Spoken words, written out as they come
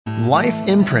Life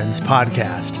Imprints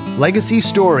Podcast. Legacy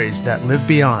stories that live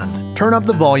beyond. Turn up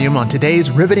the volume on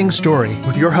today's riveting story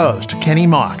with your host, Kenny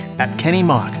Mock, at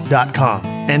kennymock.com.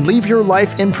 And leave your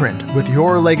life imprint with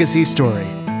your legacy story.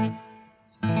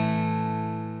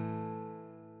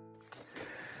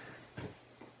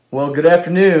 Well, good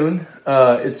afternoon.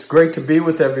 It's great to be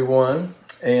with everyone.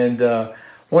 And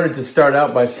wanted to start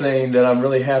out by saying that I'm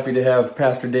really happy to have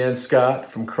Pastor Dan Scott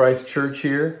from Christ Church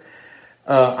here.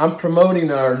 I'm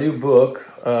promoting our new book,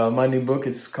 my new book.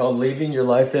 It's called Leaving Your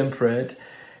Life Imprint.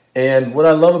 And what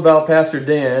I love about Pastor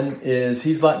Dan is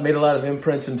he's made a lot of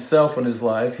imprints himself in his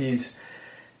life. He's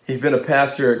been a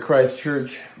pastor at Christ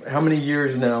Church. How many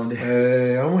years now?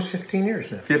 Almost 15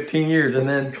 years now. 15 years, and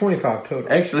then 25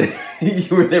 total. Actually,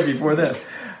 you were there before that.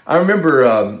 I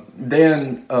remember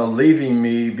Dan leaving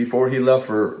me before he left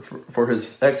for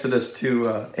his exodus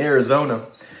to Arizona,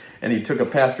 and he took a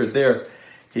pastorate there.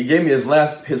 He gave me his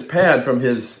pad from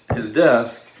his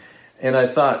desk, and I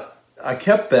thought I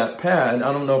kept that pad.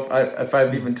 I don't know if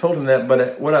I've even told him that,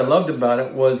 but what I loved about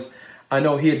it was I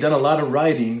know he had done a lot of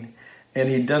writing, and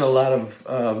he'd done a lot of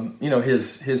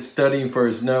his studying for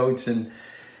his notes and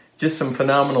just some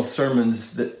phenomenal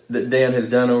sermons that Dan has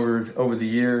done over the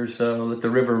years. Let the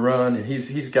River Run, and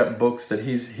he's got books that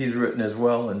he's written as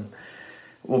well, and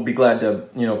we'll be glad to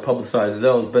publicize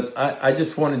those. But I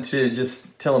just wanted to just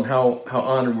tell him how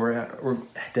honored we're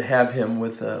to have him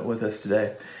with us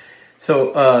today.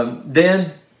 So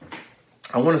Dan,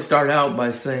 I want to start out by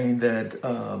saying that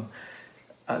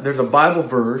there's a Bible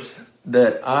verse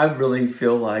that I really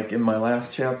feel like in my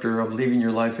last chapter of Leaving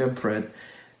Your Life Imprint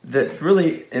that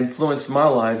really influenced my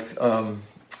life, and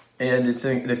it's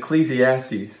in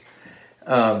Ecclesiastes.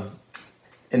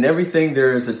 In everything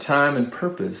there is a time and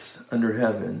purpose under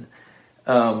heaven.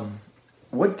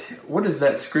 What does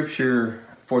that scripture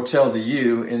foretell to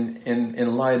you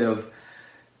in light of,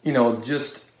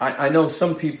 I know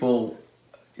some people,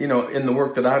 in the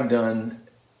work that I've done,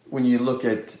 when you look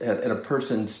at a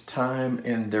person's time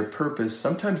and their purpose,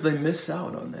 sometimes they miss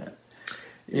out on that.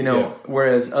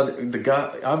 Whereas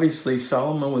obviously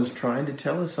Solomon was trying to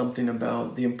tell us something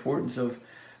about the importance of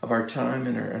our time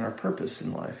and our purpose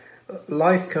in life.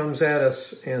 Life comes at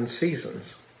us in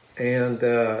seasons, and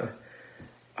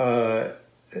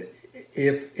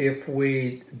if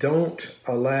we don't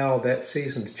allow that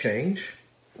season to change,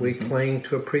 we cling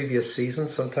to a previous season.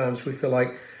 Sometimes we feel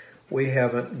like we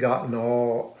haven't gotten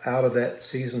all out of that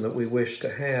season that we wish to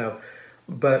have.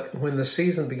 But when the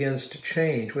season begins to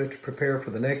change, we have to prepare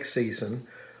for the next season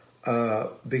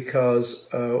because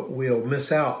we'll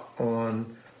miss out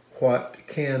on what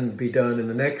can be done in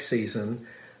the next season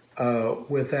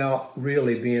without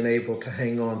really being able to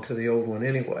hang on to the old one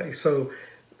anyway. So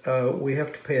we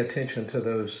have to pay attention to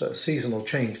those seasonal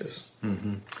changes.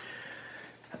 Mm-hmm.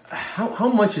 How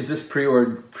much is this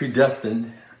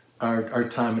predestined, our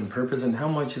time and purpose, and how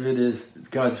much of it is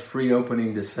God's free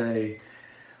opening to say,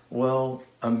 well,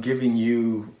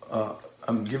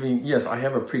 yes, I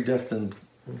have a predestined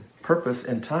purpose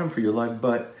and time for your life,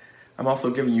 but I'm also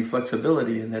giving you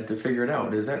flexibility in that to figure it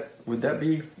out. Would that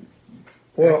be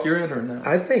accurate or not?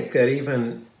 I think that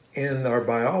even in our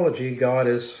biology, God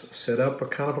has set up a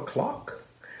kind of a clock.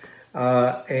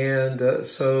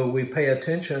 So we pay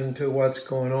attention to what's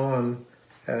going on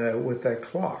with that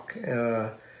clock.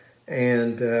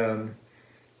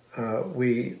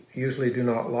 We usually do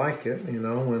not like it,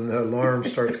 when the alarm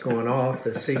starts going off,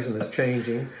 the season is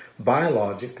changing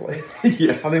biologically.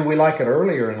 Yeah. I mean, we like it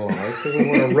earlier in life, but we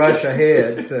want to rush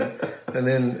ahead, and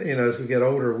then, as we get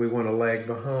older, we want to lag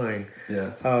behind.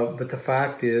 Yeah. But the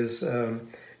fact is,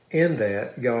 in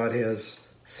that, God has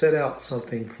set out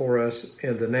something for us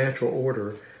in the natural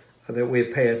order that we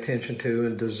pay attention to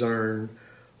and discern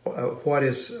what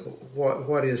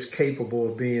is capable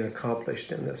of being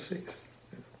accomplished in this season.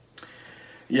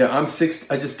 Yeah, I'm 60.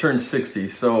 I just turned 60,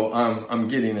 so I'm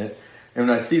getting it. And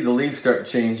when I see the leaves start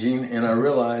changing, and I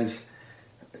realize,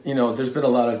 there's been a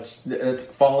lot of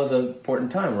fall is an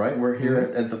important time, right? We're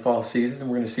here at the fall season, and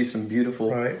we're going to see some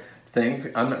beautiful things.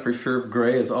 I'm not for sure if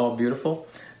gray is all beautiful,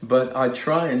 but I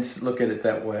try and look at it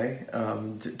that way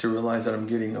to realize that I'm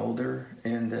getting older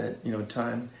and that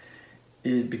time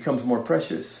it becomes more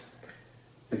precious.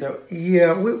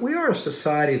 Yeah, we are a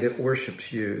society that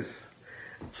worships youth.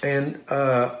 And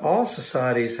all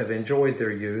societies have enjoyed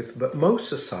their youth, but most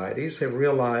societies have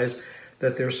realized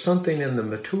that there's something in the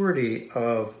maturity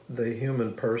of the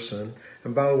human person.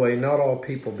 And by the way, not all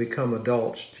people become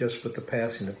adults just with the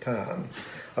passing of time.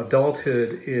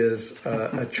 Adulthood is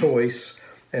a choice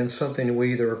and something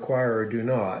we either acquire or do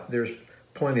not. There's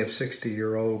plenty of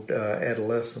 60-year-old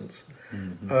adolescents.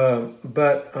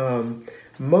 Mm-hmm.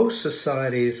 most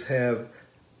societies have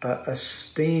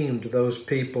esteemed those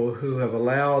people who have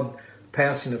allowed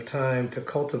passing of time to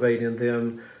cultivate in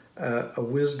them a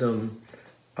wisdom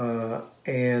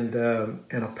and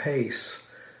a pace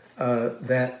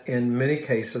that in many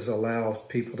cases allow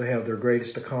people to have their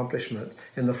greatest accomplishment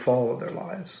in the fall of their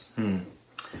lives.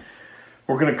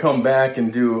 We're going to come back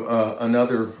and do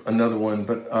another one,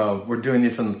 but we're doing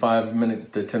this in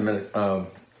 5-minute to 10-minute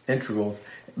integrals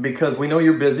because we know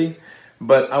you're busy,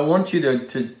 but I want you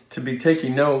to be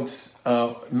taking notes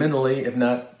mentally, if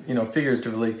not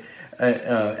figuratively,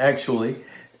 actually,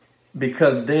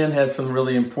 because Dan has some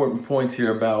really important points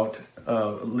here about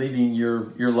leaving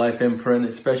your life imprint,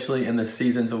 especially in the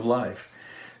seasons of life.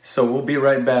 So we'll be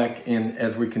right back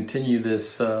as we continue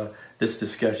this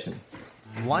discussion.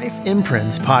 Life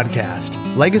Imprints Podcast.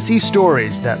 Legacy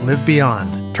stories that live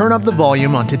beyond. Turn up the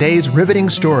volume on today's riveting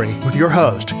story with your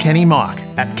host, Kenny Mock,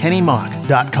 at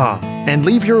kennymock.com. And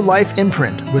leave your life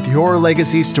imprint with your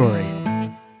legacy story.